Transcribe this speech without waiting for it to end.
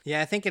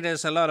Yeah, I think it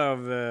is a lot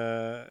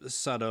of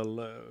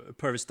subtle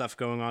pervy stuff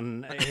going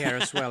on here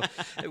as well.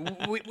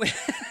 we, we,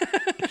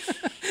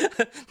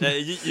 Yeah,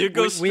 you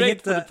go we straight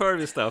hit for the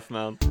pervy stuff,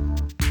 man.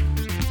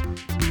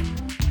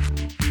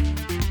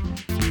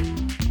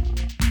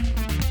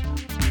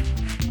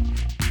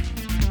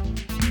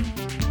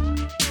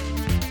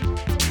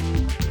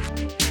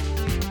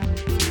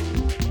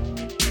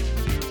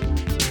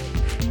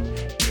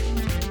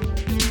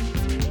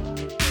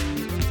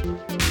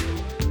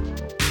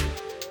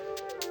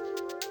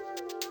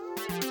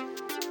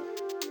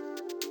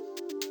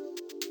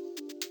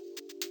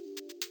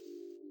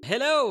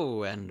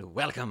 Hello and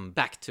welcome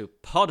back to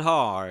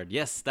Podhard.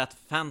 Yes, that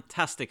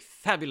fantastic,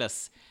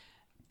 fabulous,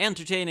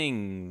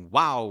 entertaining,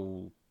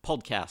 wow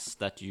podcast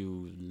that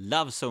you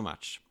love so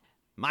much.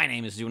 My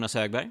name is Jonas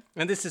Högberg.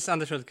 And this is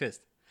Anders Hultqvist.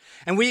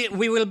 And we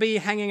will be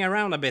hanging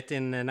around a bit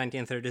in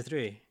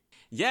 1933.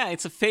 Yeah,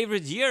 it's a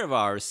favorite year of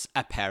ours,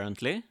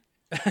 apparently.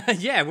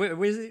 Yeah,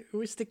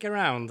 we stick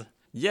around.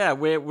 Yeah,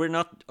 we're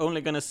not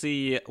only gonna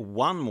see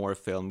one more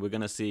film, we're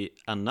gonna see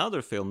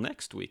another film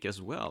next week as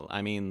well.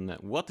 I mean,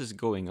 what is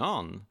going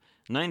on?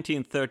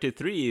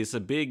 1933 is a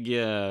big,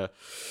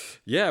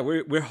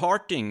 we're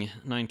hearting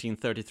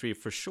 1933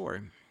 for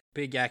sure.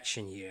 Big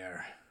action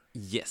year.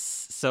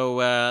 Yes. So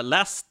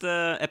last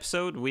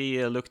episode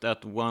we looked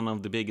at one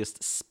of the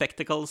biggest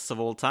spectacles of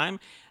all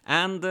time,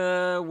 and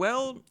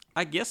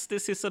I guess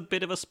this is a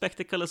bit of a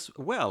spectacle as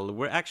well.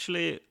 We're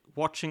actually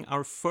watching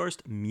our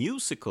first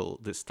musical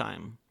this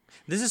time.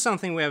 This is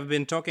something we have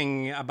been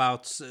talking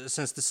about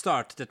since the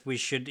start, that we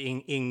should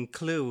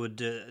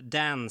include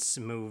dance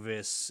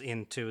movies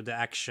into the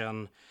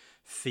action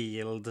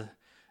field.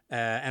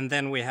 And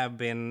then we have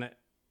been,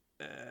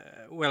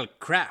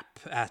 crap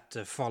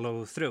at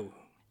follow through.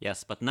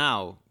 Yes, but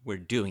now we're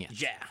doing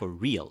it. Yeah. For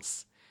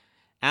reals.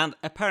 And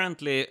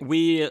apparently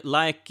we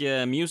like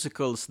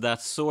musicals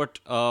that sort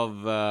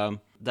of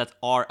that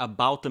are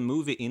about the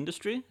movie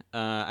industry.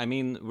 I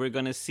mean, we're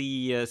gonna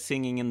see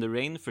Singing in the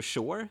Rain for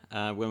sure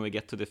when we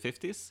get to the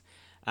 50s.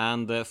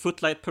 And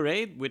Footlight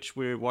Parade, which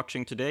we're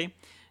watching today,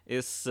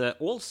 is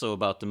also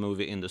about the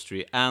movie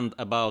industry and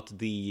about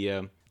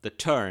the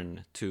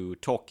turn to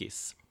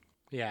talkies.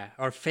 Yeah,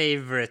 our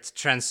favorite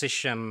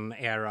transition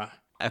era.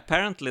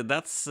 Apparently,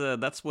 that's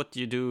what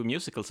you do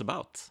musicals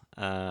about.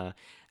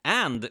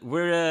 And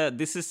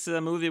this is a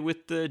movie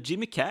with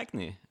Jimmy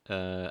Cagney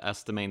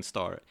as the main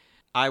star.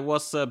 I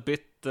was a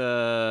bit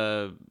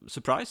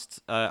surprised.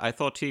 I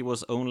thought he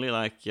was only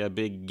like a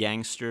big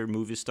gangster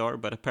movie star,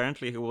 but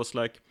apparently he was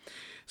like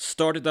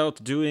started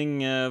out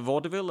doing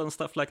vaudeville and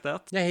stuff like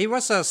that. Yeah, he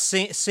was a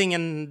sing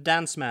and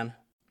dance man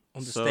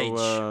on the stage.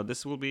 So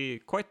this will be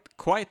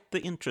quite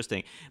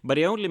interesting. But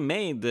he only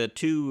made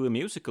two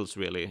musicals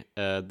really.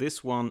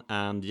 This one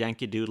and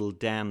Yankee Doodle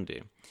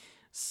Dandy.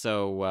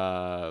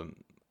 So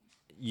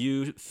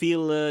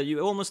you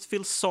almost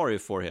feel sorry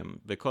for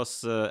him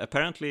because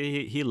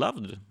apparently he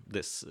loved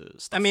this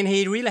stuff. I mean,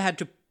 he really had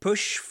to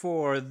push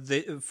for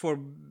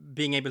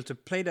being able to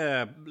play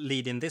the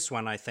lead in this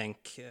one. I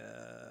think.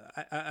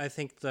 I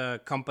think the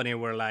company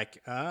were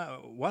like,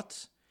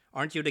 "What?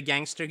 Aren't you the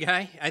gangster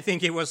guy?" I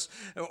think he was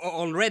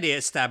already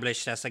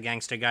established as a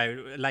gangster guy,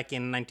 like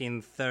in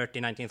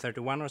 1930,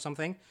 1931 or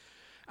something.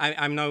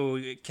 I'm no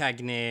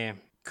Cagney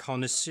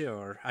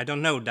connoisseur. I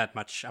don't know that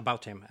much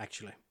about him,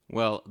 actually.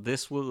 Well,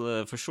 this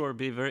will for sure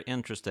be very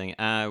interesting.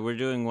 We're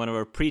doing one of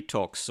our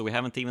pre-talks, so we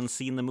haven't even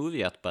seen the movie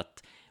yet,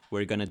 but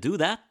we're gonna do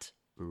that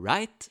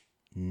right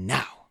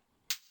now.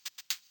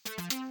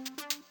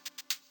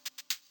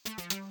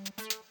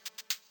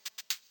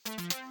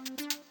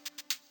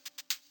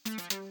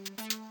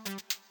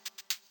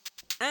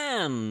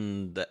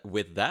 And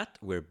with that,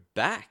 we're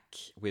back.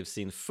 We've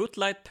seen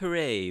Footlight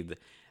Parade,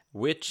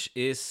 which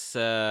is,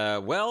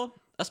 a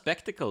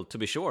spectacle, to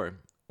be sure.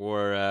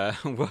 Or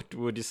what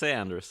would you say,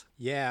 Anders?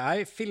 Yeah,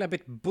 I feel a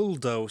bit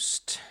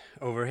bulldozed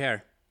over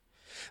here.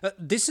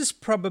 This is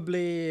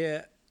probably,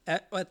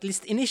 at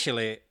least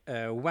initially,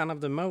 one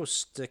of the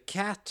most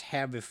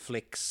cat-heavy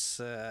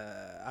flicks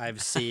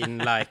I've seen,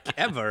 like,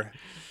 ever.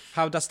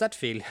 How does that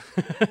feel,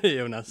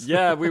 Jonas?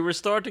 Yeah, we were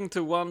starting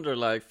to wonder,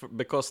 like,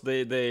 because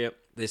they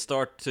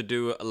start to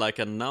do like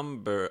a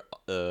number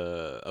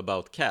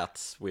about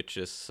cats, which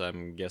is,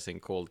 I'm guessing,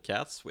 called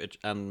Cats,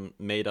 and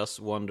made us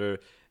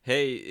wonder,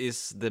 hey,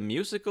 is the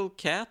musical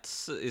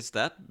Cats, is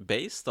that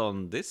based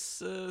on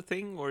this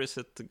thing, or does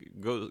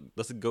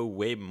it go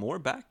way more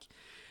back?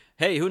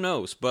 Hey, who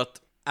knows? But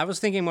I was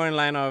thinking more in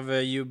line of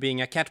you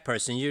being a cat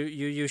person. You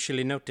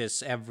usually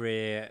notice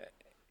every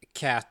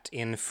cat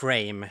in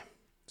frame.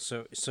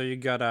 So you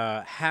got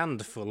a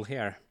handful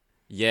here.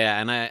 Yeah,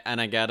 and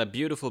I got a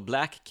beautiful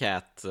black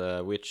cat,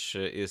 which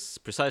is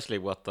precisely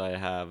what I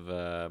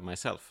have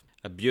myself.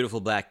 A beautiful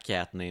black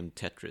cat named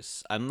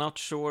Tetris. I'm not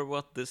sure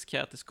what this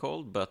cat is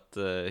called, but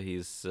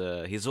he's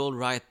all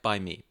right by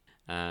me.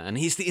 And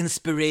he's the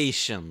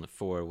inspiration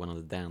for one of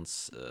the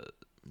dance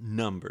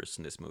numbers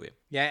in this movie.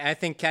 Yeah, I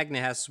think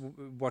Cagney has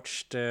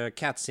watched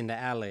Cats in the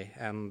Alley,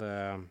 and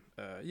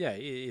yeah,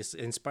 he is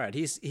inspired.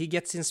 He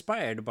gets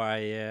inspired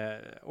by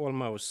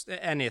almost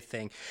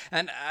anything,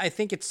 and I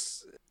think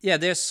it's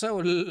there's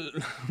so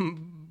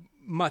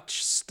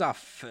much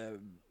stuff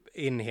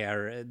in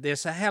here.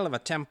 There's a hell of a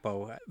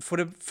tempo. For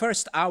the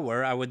first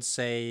hour, I would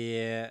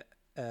say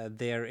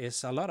there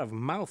is a lot of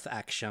mouth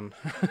action.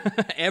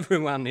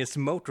 Everyone is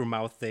motor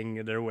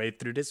mouthing their way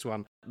through this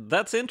one.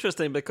 That's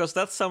interesting because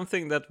that's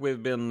something that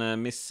we've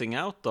been missing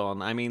out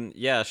on. I mean,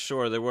 yeah,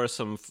 sure, there were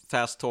some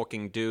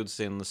fast-talking dudes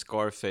in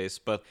Scarface,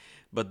 but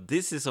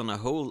this is on a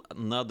whole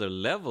another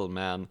level,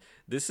 man.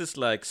 This is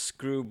like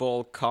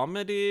screwball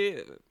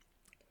comedy,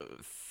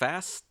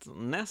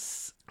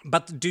 fastness.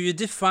 But do you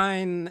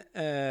define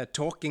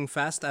talking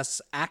fast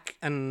as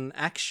an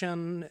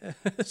action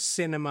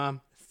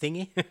cinema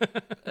thingy?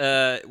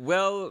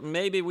 Well,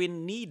 maybe we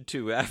need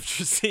to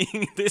after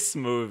seeing this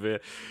movie,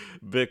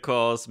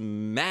 because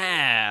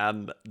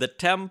man, the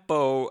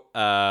tempo.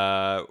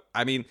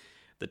 I mean,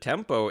 the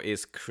tempo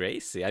is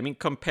crazy. I mean,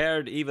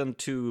 compared even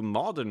to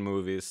modern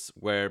movies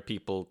where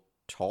people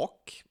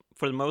talk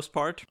for the most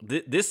part,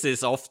 this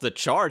is off the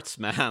charts,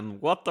 man.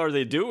 What are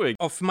they doing?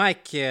 Off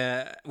mic,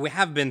 we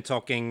have been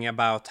talking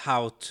about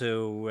how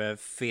to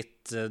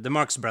fit the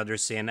Marx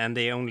Brothers in, and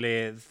the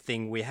only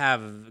thing we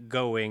have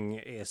going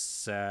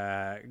is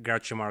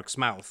Groucho Marx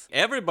mouth.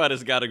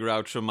 Everybody's got a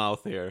Groucho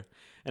mouth here,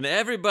 and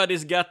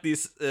everybody's got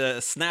these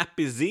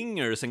snappy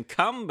zingers and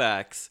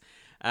comebacks.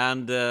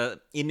 And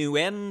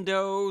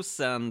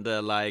innuendos and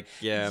like...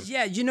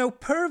 Yeah, you know,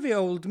 pervy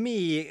old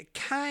me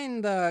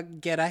kinda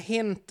get a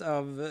hint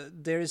of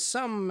there is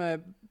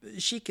some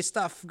cheeky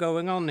stuff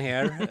going on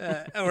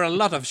here, or a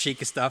lot of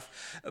cheeky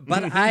stuff,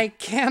 but I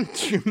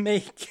can't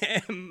make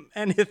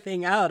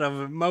anything out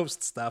of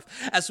most stuff.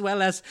 As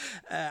well as,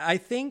 I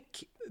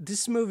think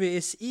this movie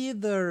is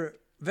either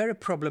very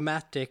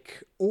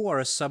problematic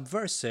or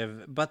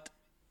subversive, but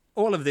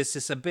all of this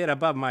is a bit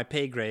above my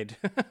pay grade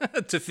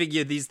to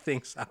figure these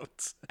things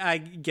out. I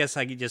guess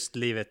I could just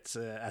leave it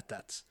at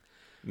that.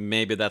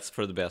 Maybe that's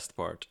for the best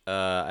part.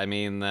 I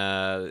mean,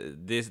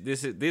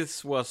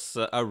 this was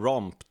a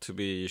romp, to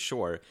be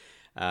sure,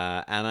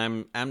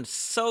 and I'm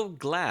so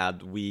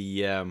glad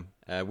we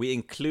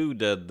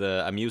included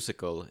a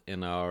musical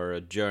in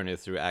our journey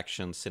through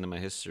action cinema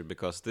history,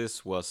 because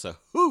this was a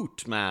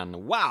hoot,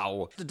 man!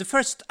 Wow. The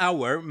first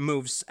hour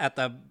moves at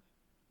a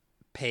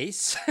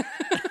pace.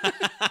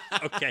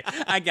 Okay,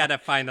 I gotta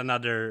find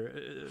another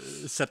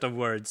set of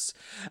words,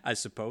 I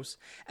suppose.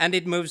 And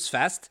it moves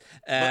fast.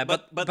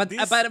 But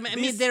I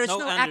mean, there is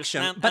no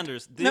action. But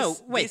Anders, no,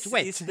 wait.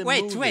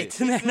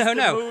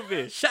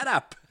 No. Shut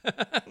up.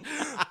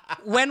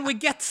 When we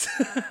get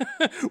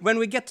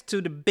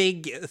to the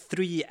big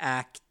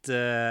 3-act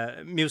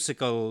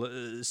musical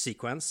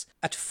sequence,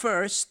 at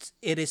first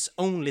it is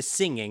only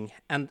singing,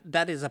 and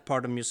that is a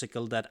part of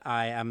musical that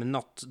I am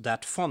not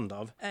that fond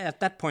of.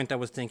 At that point I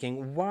was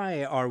thinking,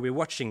 why are we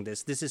watching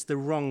this? This is the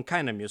wrong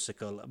kind of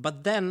musical.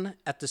 But then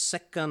at the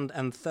second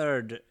and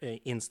third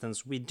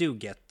instance we do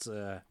get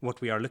what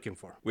we are looking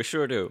for. We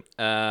sure do.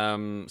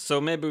 So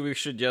maybe we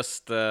should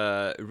just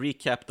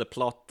recap the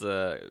plot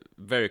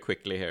very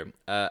quickly here.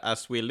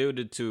 As we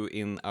alluded to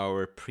in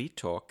our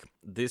pre-talk,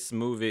 this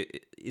movie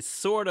is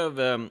sort of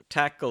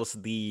tackles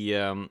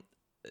the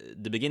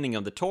beginning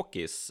of the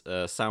talkies,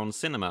 sound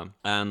cinema,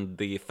 and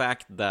the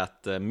fact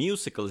that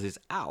musicals is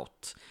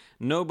out.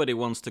 Nobody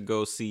wants to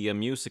go see a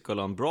musical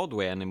on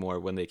Broadway anymore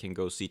when they can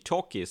go see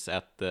talkies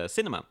at the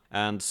cinema.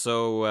 And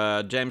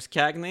so James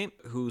Cagney,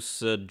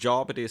 whose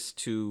job it is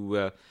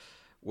to,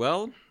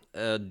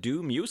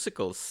 do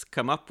musicals,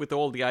 come up with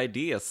all the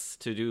ideas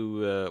to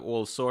do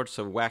all sorts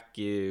of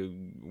wacky,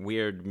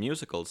 weird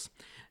musicals,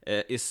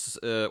 is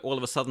all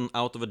of a sudden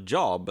out of a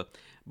job.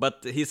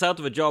 But he's out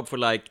of a job for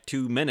like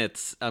 2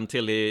 minutes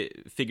until he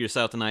figures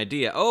out an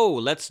idea. Oh,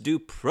 let's do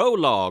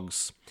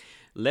prologues.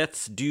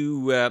 Let's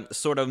do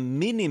sort of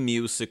mini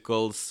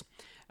musicals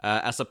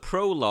as a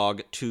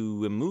prologue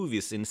to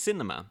movies in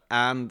cinema.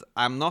 And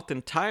I'm not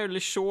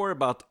entirely sure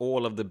about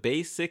all of the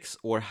basics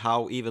or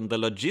how even the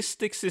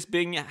logistics is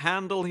being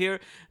handled here,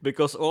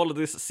 because all of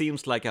this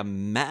seems like a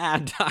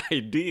mad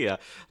idea.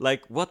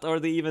 Like, what are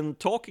they even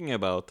talking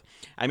about?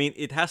 I mean,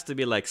 it has to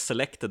be like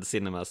selected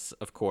cinemas,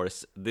 of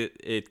course.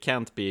 It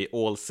can't be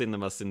all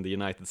cinemas in the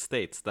United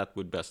States. That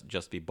would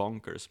just be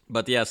bonkers.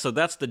 But yeah, so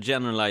that's the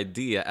general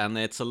idea, and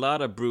it's a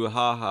lot of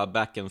brouhaha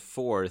back and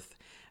forth.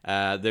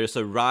 There's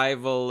a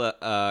rival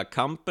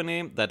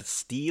company that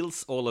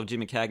steals all of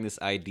Jimmy Cagney's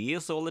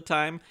ideas all the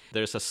time.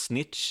 There's a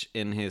snitch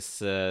in his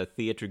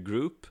theater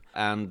group,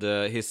 and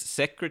his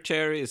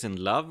secretary is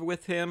in love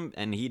with him,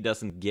 and he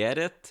doesn't get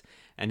it,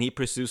 and he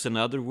pursues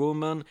another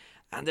woman.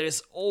 And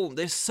there's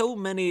so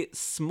many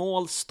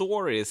small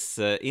stories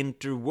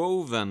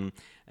interwoven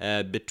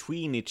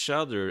between each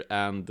other,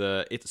 and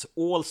it's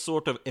all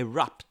sort of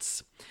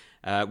erupts.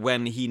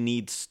 When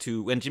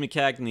Jimmy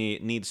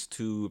Cagney needs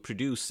to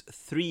produce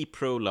 3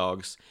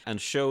 prologues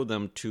and show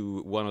them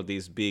to one of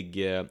these big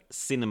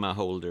cinema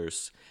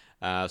holders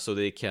so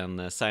they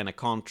can sign a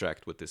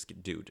contract with this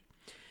dude.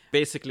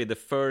 Basically, the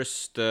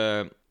first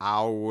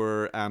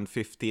hour and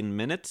 15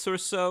 minutes or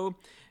so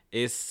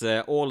is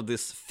all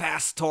this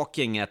fast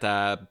talking at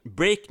a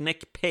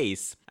breakneck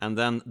pace, and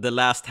then the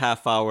last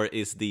half hour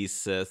is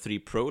these 3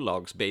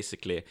 prologues,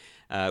 basically,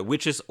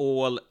 which is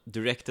all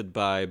directed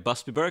by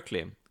Busby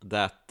Berkeley,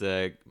 that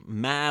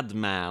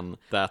madman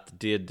that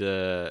did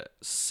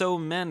so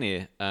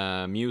many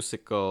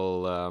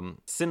musical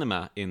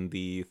cinema in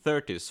the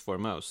 30s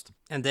foremost.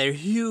 And they're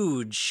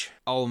huge.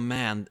 Oh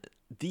man,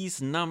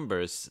 these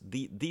numbers,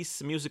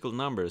 these musical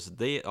numbers,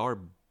 they are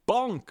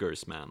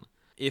bonkers, man.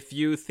 If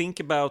you think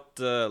about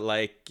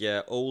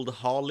old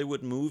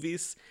Hollywood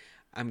movies,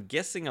 I'm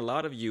guessing a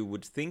lot of you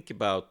would think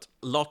about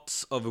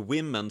lots of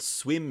women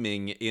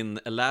swimming in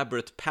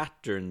elaborate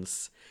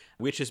patterns,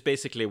 which is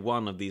basically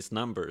one of these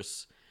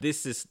numbers.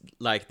 This is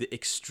like the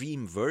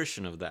extreme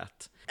version of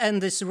that.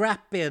 And this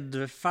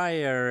rapid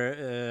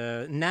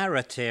fire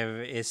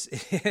narrative is,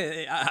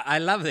 I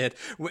love it.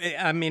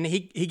 I mean,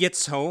 he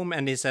gets home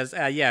and he says,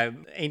 yeah,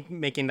 ain't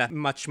making that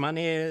much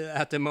money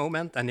at the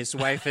moment. And his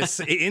wife is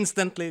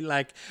instantly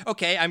like,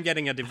 okay, I'm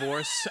getting a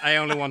divorce. I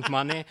only want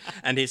money.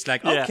 And he's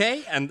like,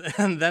 okay. Yeah.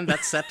 And then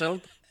that's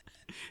settled.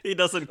 He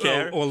doesn't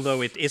care.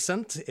 Although it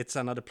isn't. It's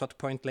another plot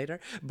point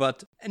later.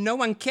 But no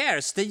one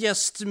cares. They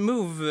just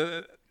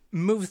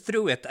move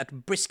through it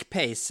at brisk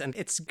pace, and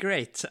it's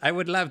great. I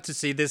would love to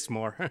see this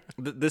more.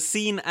 The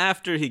scene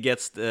after he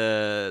gets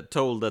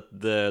told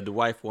that the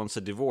wife wants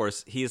a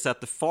divorce, he is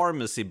at the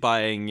pharmacy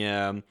buying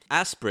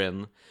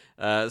aspirin.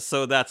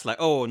 So that's like,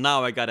 oh,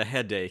 now I got a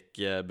headache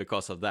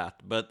because of that.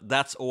 But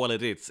that's all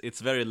it is.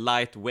 It's very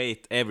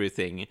lightweight,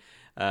 everything.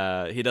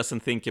 He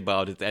doesn't think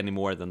about it any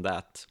more than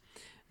that.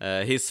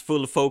 His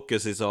full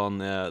focus is on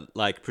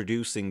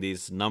producing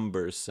these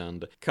numbers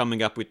and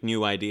coming up with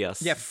new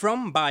ideas. Yeah,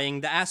 from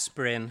buying the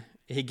aspirin,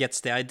 he gets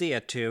the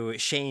idea to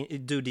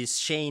do these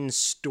chain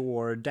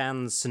store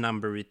dance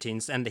number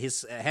routines, and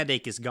his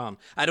headache is gone.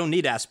 I don't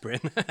need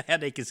aspirin.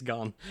 Headache is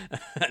gone.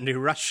 And he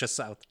rushes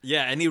out.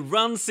 Yeah, and he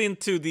runs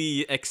into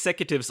the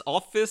executive's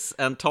office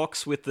and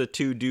talks with the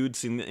 2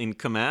 dudes in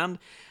command.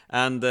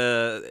 And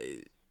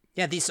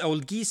yeah, these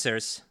old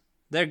geezers.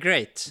 They're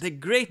great. The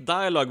great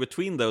dialogue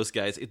between those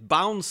guys. It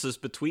bounces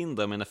between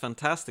them in a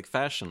fantastic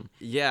fashion.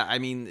 Yeah, I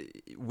mean,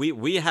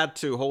 we had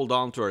to hold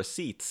on to our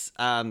seats,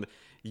 and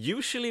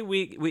usually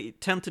we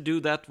tend to do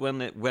that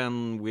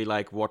when we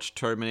watch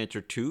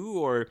Terminator 2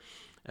 or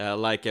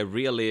like a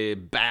really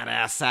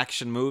badass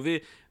action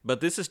movie. But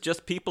this is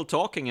just people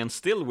talking, and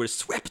still we're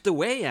swept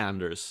away,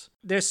 Anders.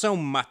 There's so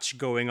much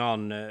going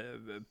on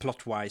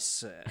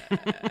plot-wise.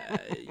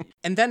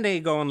 And then they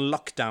go on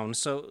lockdown.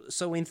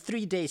 So in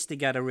 3 days they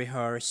gotta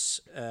rehearse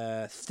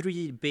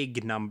 3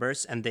 big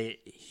numbers, and they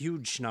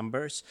huge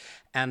numbers,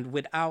 and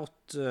without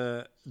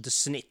the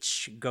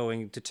snitch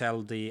going to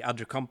tell the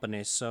other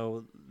companies.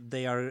 So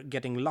they are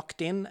getting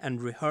locked in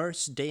and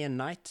rehearse day and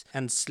night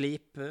and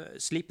sleep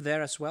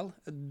there as well.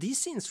 These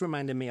scenes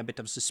reminded me a bit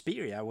of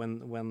Suspiria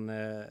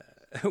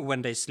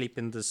when they sleep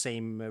in the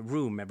same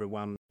room,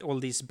 everyone. All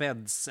these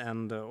beds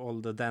and all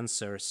the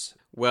dancers.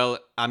 Well,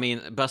 I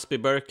mean, Busby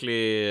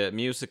Berkeley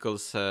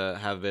musicals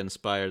have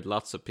inspired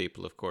lots of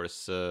people, of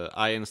course.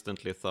 I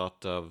instantly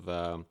thought of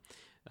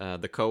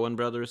the Coen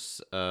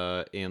brothers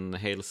in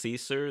Hail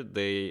Caesar.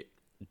 They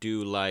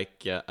do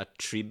like a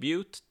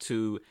tribute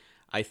to,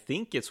 I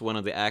think it's one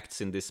of the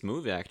acts in this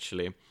movie,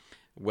 actually,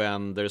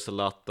 when there's a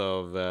lot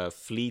of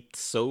fleet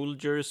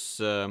soldiers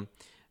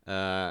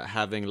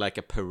having like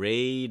a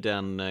parade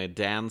and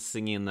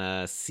dancing in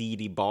a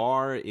seedy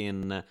bar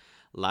in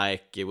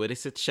what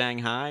is it,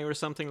 Shanghai or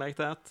something like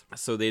that.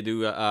 So they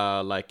do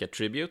like a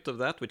tribute of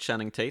that with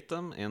Channing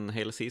Tatum in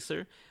Hail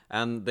Caesar.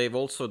 And they've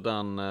also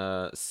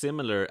done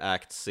similar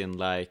acts in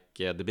The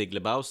Big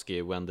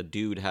Lebowski, when the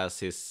dude has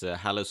his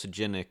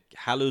hallucinogenic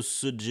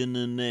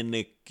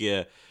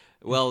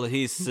well,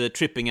 he's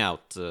tripping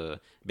out,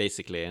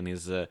 basically, and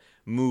he's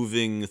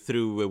moving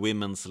through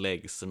women's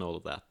legs and all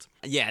of that.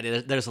 Yeah,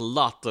 there's a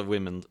lot of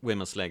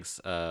women's legs.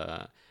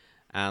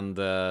 And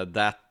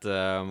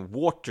that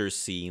water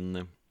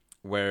scene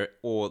where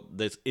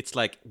it's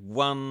like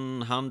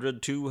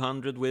 100,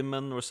 200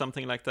 women or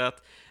something like that,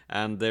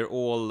 and they're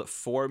all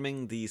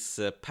forming these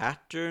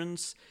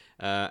patterns,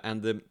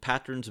 and the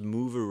patterns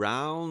move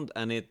around,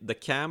 and the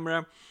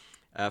camera...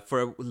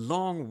 for a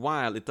long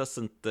while, it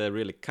doesn't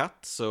really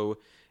cut, so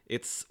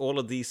it's all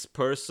of these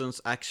persons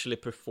actually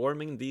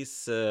performing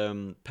these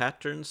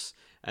patterns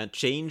and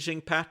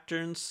changing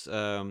patterns.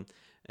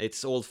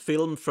 It's all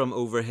filmed from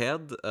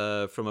overhead,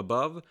 from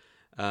above,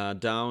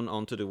 down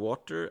onto the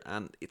water,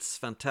 and it's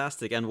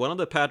fantastic. And one of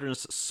the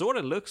patterns sort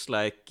of looks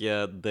like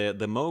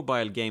the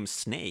mobile game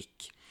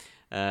Snake.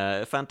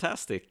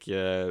 Fantastic,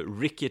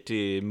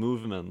 rickety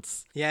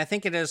movements. Yeah, I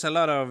think there's a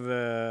lot of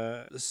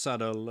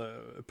subtle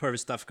pervy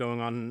stuff going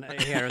on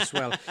here as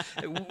well.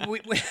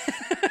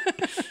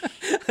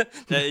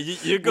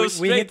 You go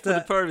straight for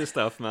the pervy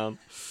stuff, man.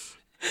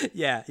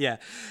 Yeah,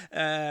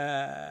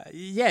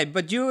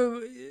 but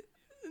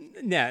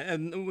Yeah,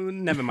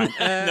 never mind.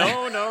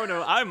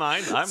 No, I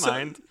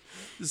mind.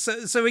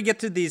 So we get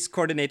to these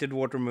coordinated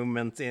water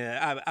movements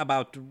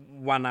about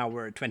 1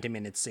 hour, 20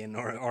 minutes in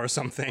or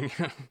something.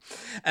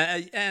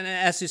 And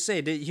as you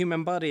say, the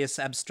human body is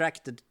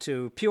abstracted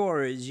to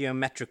pure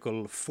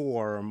geometrical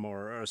form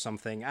or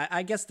something.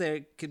 I guess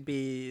there could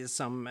be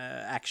some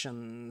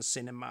action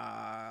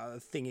cinema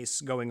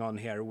thingies going on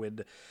here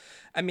with...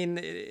 I mean,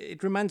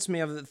 it reminds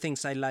me of the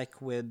things I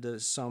like with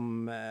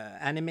some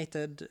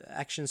animated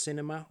action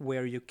cinema,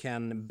 where you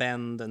can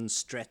bend and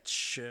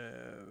stretch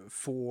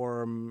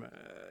form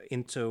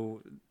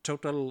into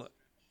total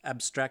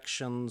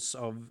abstractions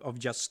of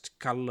just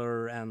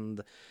color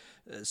and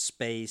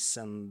space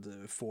and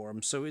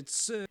form. So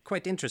it's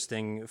quite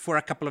interesting for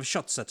a couple of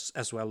shots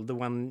as well, the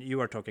one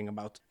you are talking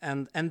about.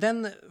 And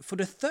then for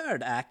the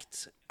third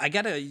act, I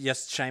gotta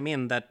just chime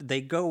in that they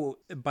go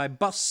by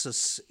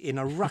buses in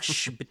a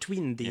rush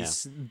between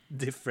these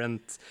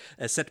different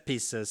set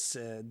pieces.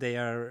 They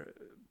are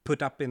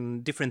put up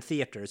in different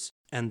theaters,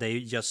 and they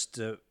just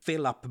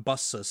fill up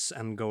buses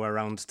and go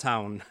around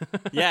town.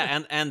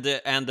 Yeah, and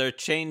they're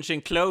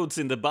changing clothes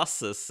in the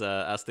buses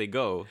as they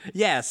go.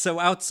 Yeah, so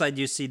outside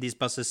you see these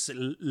buses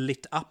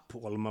lit up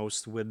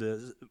almost with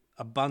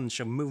a bunch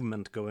of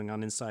movement going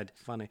on inside.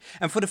 Funny.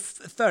 And for the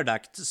third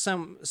act,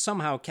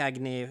 somehow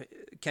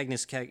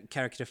Cagney's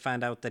character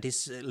found out that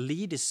his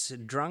lead is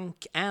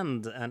drunk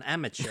and an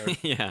amateur.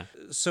 Yeah.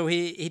 So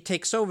he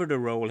takes over the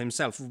role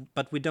himself,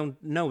 but we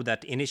don't know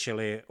that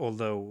initially,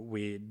 although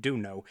we do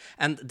know.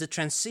 And the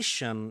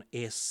transition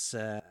is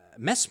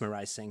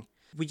mesmerizing.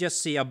 We just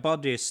see a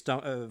body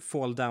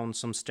fall down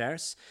some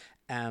stairs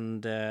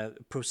and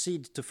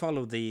proceed to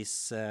follow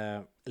these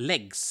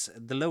legs,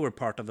 the lower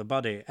part of the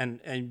body.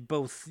 And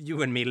both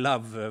you and me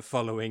love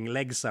following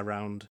legs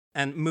around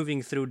and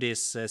moving through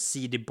this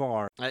seedy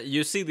bar.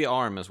 You see the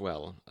arm as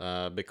well,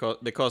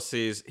 because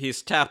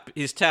he's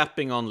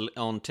tapping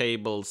on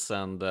tables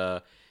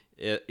and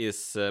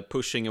is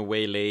pushing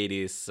away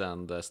ladies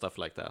and stuff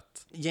like that.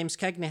 James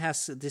Cagney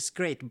has this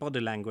great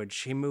body language.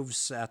 He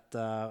moves at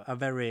a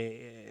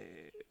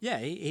very...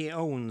 he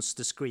owns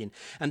the screen.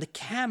 And the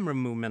camera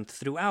movement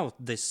throughout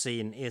this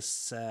scene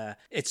is...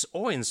 it's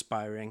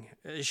awe-inspiring.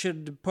 It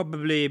should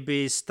probably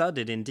be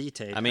studied in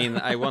detail. I mean,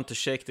 I want to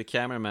shake the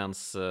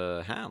cameraman's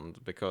hand,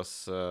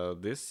 because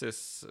this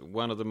is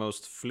one of the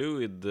most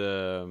fluid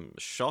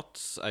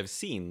shots I've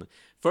seen.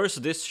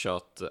 First, this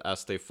shot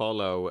as they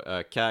follow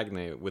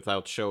Cagney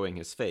without showing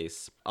his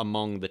face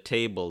among the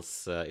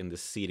tables in the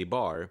seedy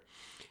bar.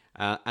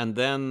 And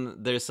then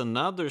there's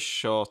another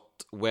shot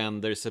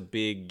when there's a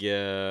big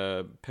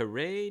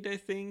parade, I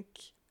think.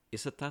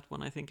 Is it that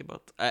one I think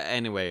about?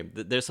 Anyway,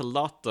 there's a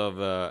lot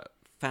of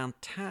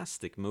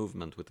fantastic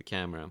movement with the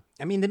camera.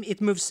 I mean,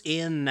 it moves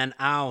in and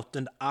out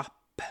and up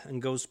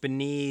and goes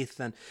beneath,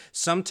 and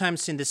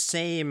sometimes in the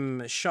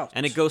same shot.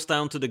 And it goes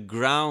down to the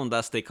ground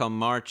as they come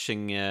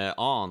marching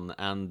on,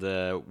 and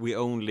we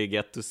only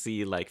get to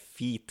see like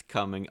feet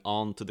coming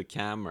onto the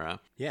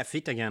camera. Yeah,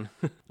 feet again.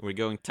 We're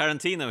going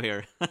Tarantino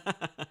here.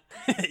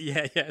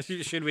 yeah.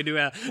 Should we do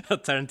a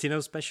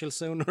Tarantino special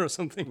soon or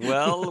something?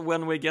 Well,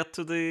 when we get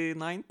to the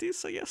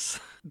 90s, I guess.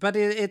 But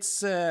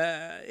it's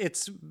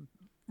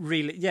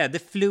really, the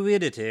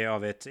fluidity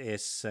of it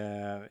is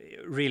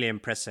really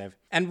impressive.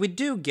 And we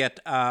do get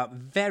a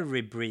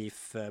very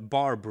brief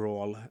bar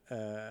brawl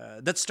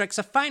that strikes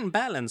a fine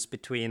balance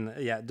between,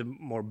 the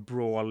more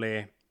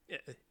brawly...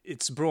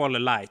 It's brawler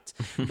light,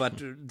 but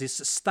this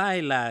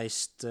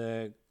stylized,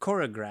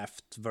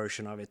 choreographed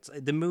version of it.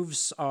 The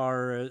moves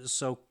are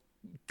so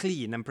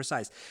clean and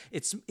precise.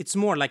 It's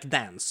more like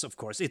dance, of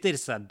course. It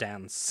is a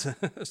dance,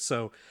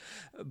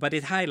 but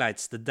it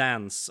highlights the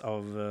dance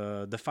of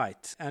the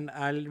fight, and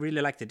I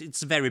really liked it.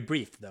 It's very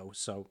brief though.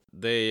 So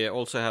they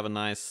also have a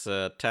nice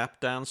tap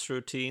dance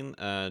routine.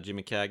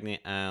 Jimmy Cagney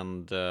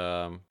and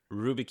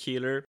Ruby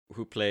Keeler,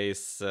 who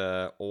plays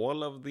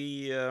all of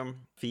the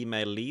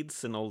female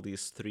leads in all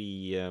these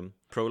three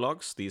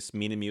prologues, these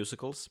mini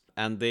musicals.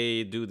 And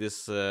they do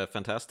this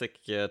fantastic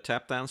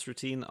tap dance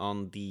routine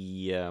on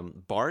the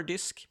bar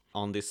disc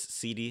on this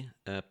CD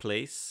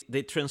place.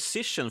 They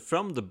transition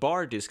from the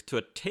bar disc to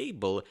a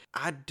table.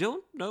 I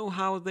don't know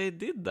how they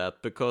did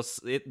that, because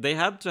they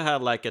had to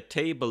have like a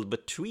table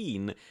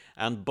between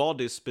and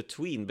bodies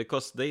between,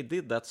 because they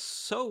did that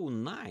so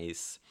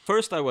nice.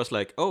 First I was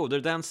like, oh,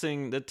 they're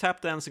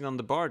tap dancing on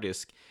the bar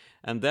disc,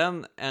 and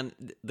then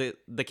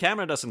the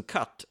camera doesn't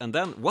cut, and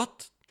then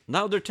what?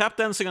 Now they're tap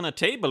dancing on a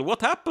table.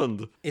 What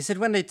happened? Is it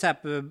when they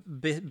tap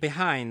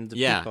behind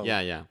people?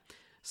 Yeah.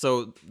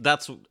 So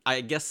that's, I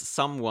guess,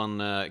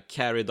 someone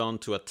carried on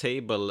to a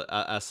table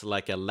as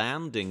like a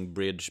landing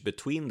bridge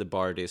between the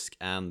bar disc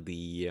and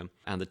the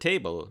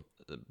table,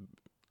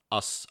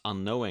 us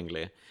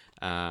unknowingly.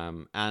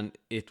 And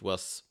it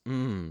was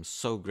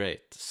so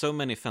great. So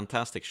many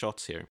fantastic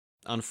shots here.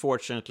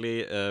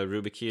 Unfortunately,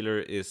 Ruby Keeler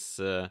is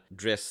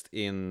dressed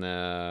in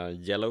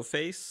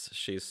yellowface.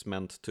 She's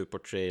meant to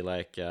portray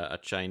like a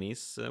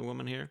Chinese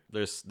woman here.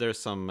 There's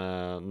some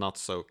not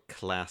so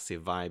classy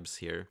vibes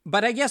here.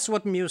 But I guess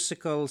what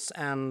musicals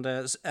and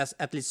as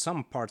at least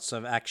some parts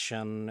of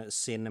action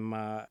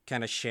cinema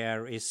kind of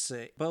share is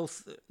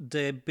both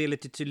the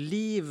ability to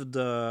leave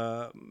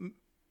the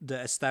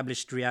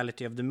established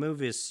reality of the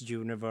movie's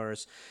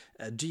universe,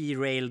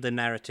 derail the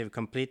narrative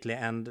completely,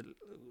 and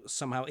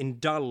somehow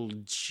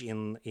indulge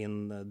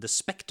in the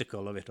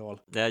spectacle of it all.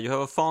 Yeah, you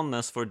have a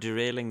fondness for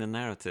derailing the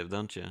narrative,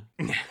 don't you?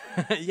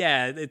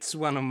 Yeah, it's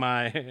one of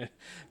my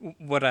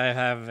what I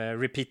have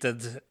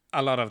repeated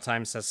a lot of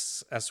times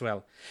as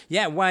well.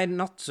 Yeah, why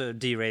not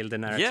derail the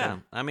narrative? Yeah,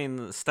 I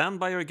mean,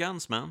 stand by your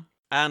guns, man.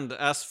 And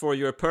as for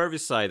your pervy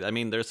side, I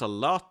mean, there's a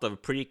lot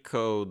of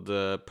pre-code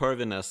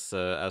perviness,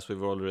 as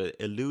we've already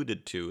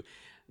alluded to.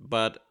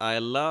 But I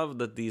love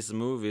that these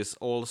movies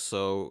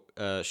also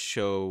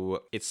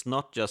show it's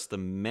not just the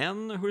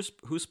men who's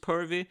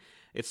pervy,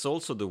 it's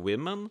also the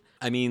women.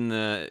 I mean,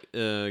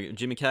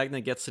 Jimmy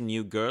Cagney gets a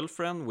new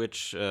girlfriend,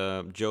 which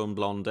Joan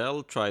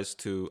Blondell tries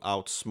to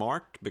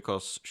outsmart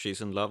because she's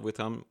in love with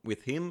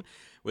him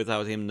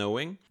without him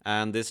knowing.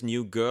 And this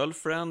new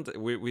girlfriend,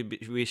 we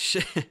get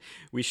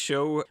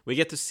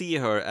to see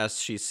her as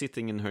she's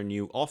sitting in her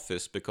new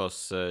office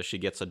because she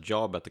gets a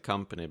job at the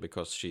company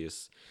because she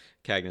is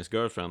Cagney's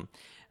girlfriend.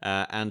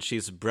 And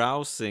she's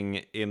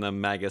browsing in a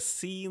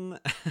magazine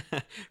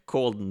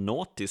called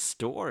Naughty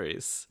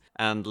Stories.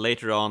 And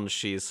later on,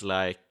 she's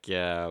like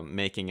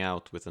making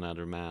out with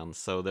another man.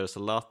 So there's a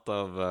lot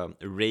of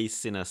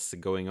raciness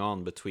going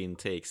on between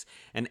takes.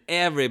 And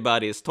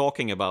everybody is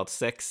talking about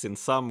sex in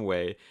some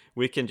way.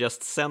 We can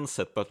just sense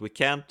it, but we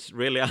can't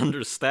really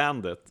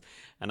understand it.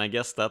 And I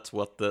guess that's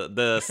what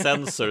the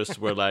censors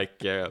were like.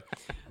 They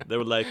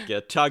were like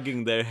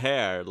tugging their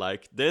hair.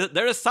 Like,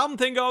 there is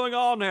something going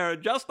on here.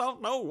 Just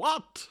don't know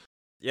what.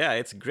 Yeah,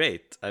 it's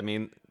great. I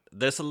mean,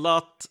 there's a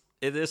lot...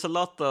 It is a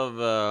lot of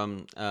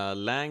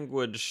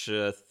language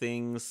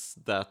things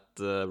that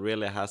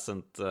really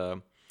hasn't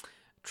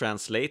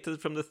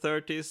translated from the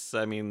 30s.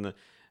 I mean,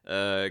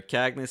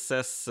 Cagney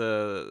says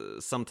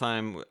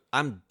sometime,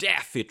 I'm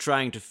daffy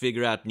trying to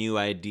figure out new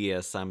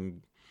ideas.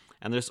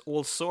 And there's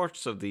all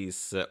sorts of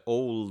these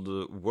old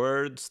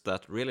words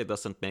that really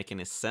doesn't make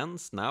any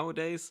sense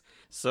nowadays.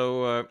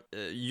 So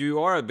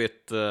you are a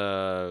bit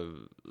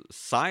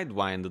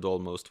sidewinded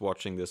almost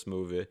watching this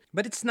movie.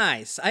 But it's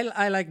nice.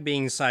 I like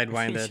being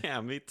sidewinded. Yeah,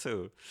 me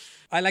too.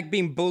 I like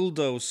being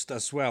bulldozed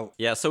as well.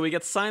 Yeah, so we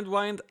get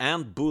sidewinded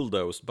and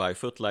bulldozed by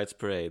Footlights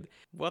Parade.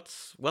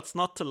 What's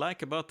not to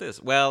like about this?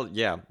 Well,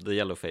 yeah, the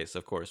yellow face,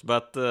 of course.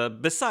 But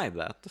beside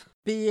that...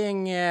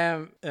 Being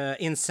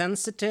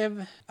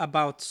insensitive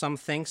about some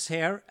things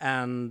here,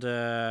 and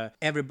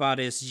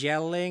everybody's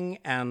yelling,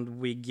 and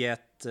we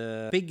get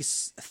big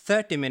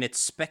 30-minute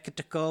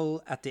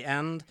spectacle at the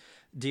end,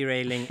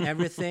 derailing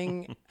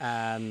everything,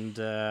 and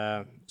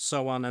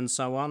so on and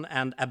so on,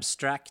 and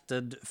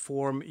abstracted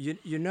form.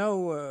 You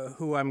know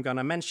who I'm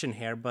gonna mention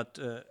here, but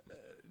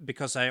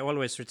because I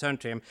always return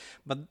to him.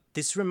 But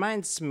this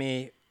reminds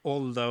me,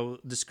 although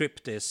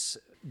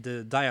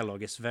the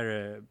dialogue is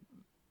very...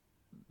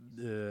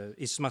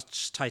 is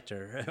much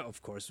tighter,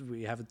 of course.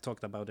 We haven't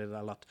talked about it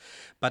a lot.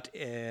 But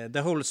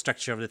the whole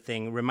structure of the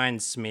thing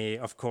reminds me,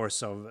 of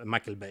course, of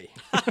Michael Bay.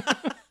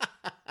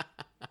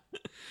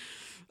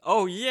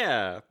 Oh,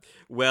 yeah.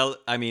 Well,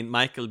 I mean,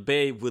 Michael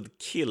Bay would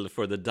kill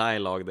for the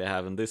dialogue they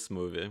have in this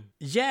movie.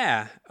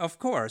 Yeah, of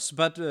course.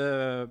 But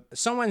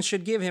someone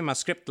should give him a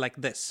script like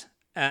this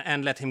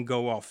and let him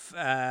go off.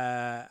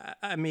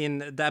 I mean,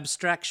 the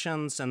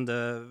abstractions and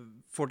the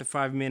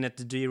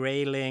 45-minute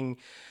derailing...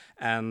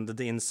 and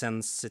the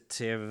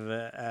insensitive,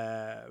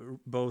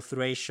 both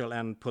racial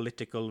and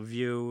political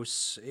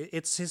views.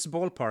 It's his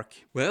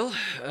ballpark. Well,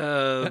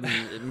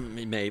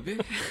 maybe.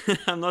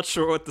 I'm not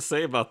sure what to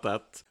say about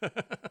that.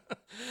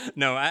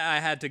 No,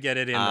 I had to get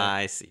it in there.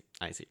 I see.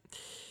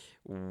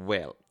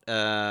 Well,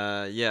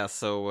 yeah,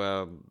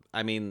 so,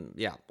 I mean,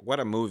 yeah, what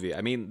a movie.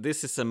 I mean,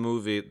 this is a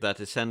movie that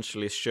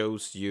essentially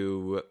shows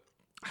you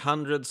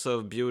hundreds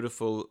of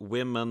beautiful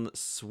women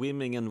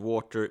swimming in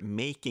water,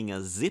 making a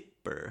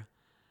zipper.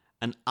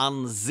 And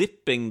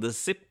unzipping the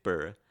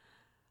zipper.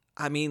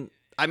 I mean,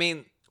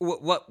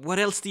 what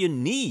else do you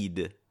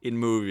need in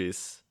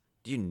movies?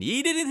 Do you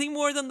need anything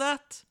more than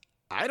that?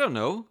 I don't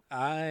know.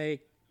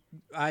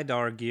 I'd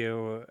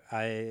argue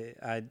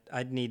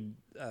I'd need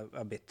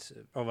a bit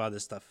of other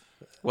stuff.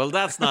 Well,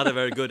 that's not a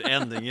very good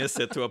ending, is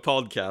it, to a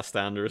podcast,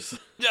 Anders?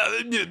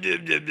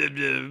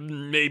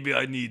 Maybe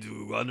I need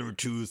one or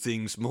two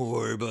things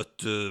more,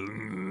 but...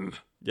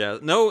 Yeah,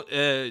 no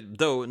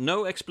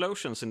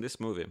explosions in this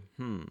movie.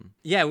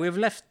 Yeah, we've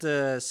left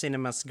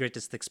cinema's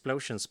greatest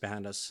explosions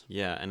behind us.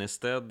 Yeah, and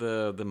instead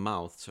the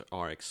mouths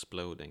are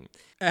exploding.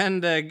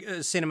 And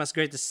cinema's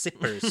greatest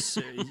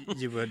zippers,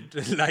 you would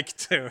like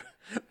to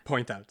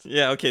point out.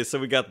 Yeah, okay, so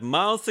we got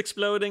mouths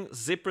exploding,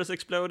 zippers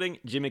exploding,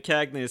 Jimmy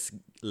Cagney's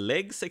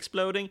legs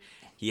exploding.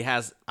 He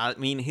has, I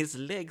mean, his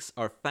legs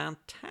are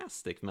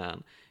fantastic,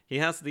 man. He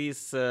has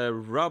these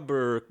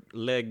rubber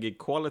leg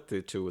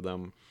quality to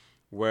them,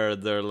 where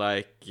they're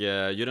like,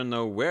 you don't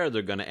know where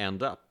they're gonna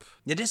end up.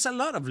 Yeah, there's a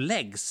lot of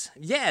legs.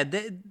 Yeah,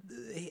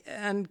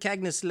 and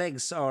Cagney's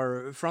legs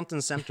are front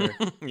and center.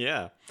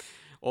 Yeah,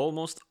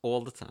 almost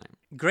all the time.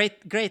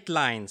 Great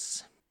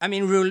lines. I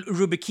mean,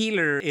 Ruby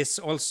Keeler is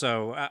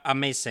also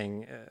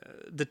amazing.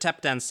 The tap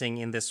dancing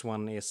in this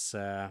one is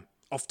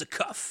off the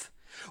cuff.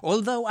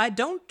 Although I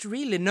don't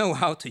really know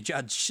how to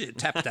judge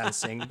tap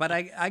dancing, but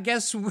I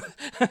guess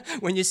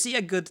when you see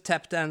a good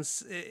tap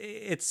dance,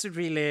 it's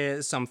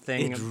really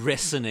something. It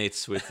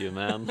resonates with you,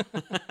 man.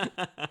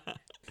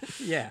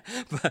 Yeah,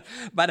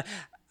 but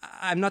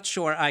I'm not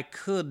sure I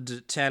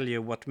could tell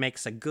you what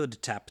makes a good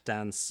tap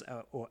dance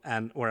or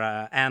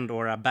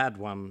a bad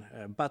one.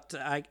 But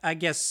I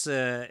guess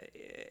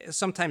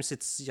sometimes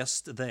it's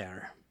just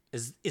there.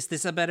 Is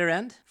this a better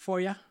end for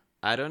you?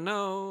 I don't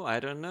know.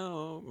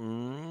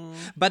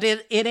 But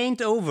it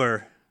ain't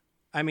over.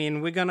 I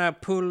mean, we're gonna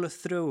pull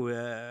through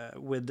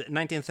with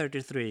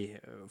 1933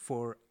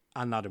 for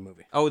another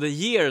movie. Oh, the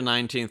year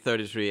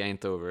 1933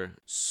 ain't over.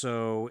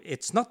 So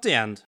it's not the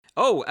end.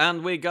 Oh,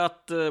 and we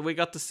got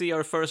to see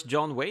our first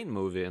John Wayne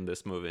movie in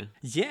this movie.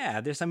 Yeah,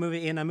 there's a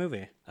movie in a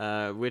movie.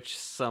 Which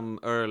some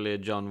early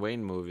John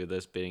Wayne movie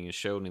that's being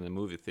shown in the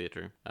movie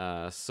theater.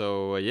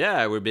 So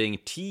yeah, we're being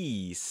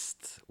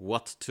teased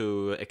what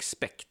to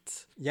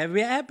expect. Yeah,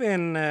 we have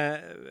been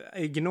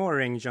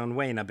ignoring John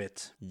Wayne a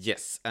bit.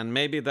 Yes, and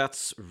maybe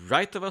that's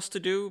right of us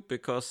to do,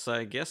 because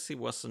I guess he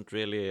wasn't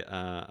really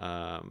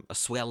a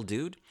swell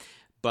dude.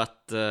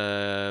 But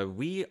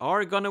we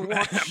are gonna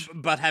watch.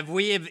 But have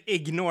we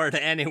ignored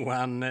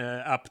anyone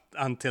up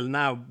until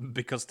now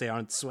because they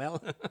aren't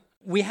swell?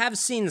 We have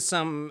seen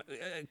some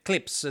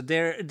clips.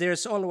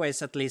 There's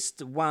always at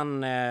least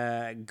one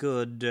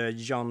good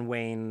John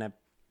Wayne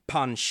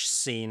punch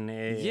scene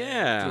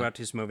throughout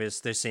his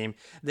movies.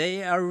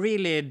 They are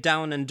really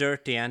down and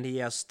dirty, and he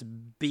just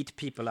beat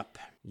people up.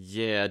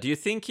 Yeah, do you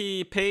think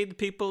he paid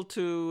people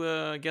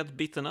to get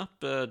beaten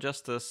up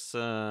just as...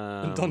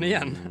 Donnie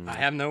Yen? I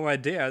have no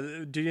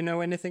idea. Do you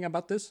know anything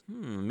about this?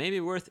 Maybe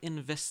worth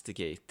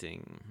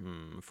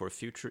investigating for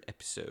future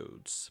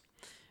episodes.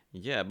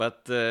 Yeah,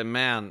 but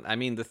man, I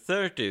mean, the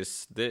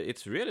 30s,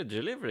 it's really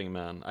delivering,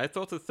 man. I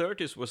thought the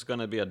 30s was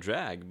gonna be a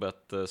drag,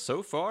 but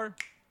so far,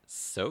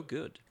 so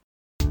good.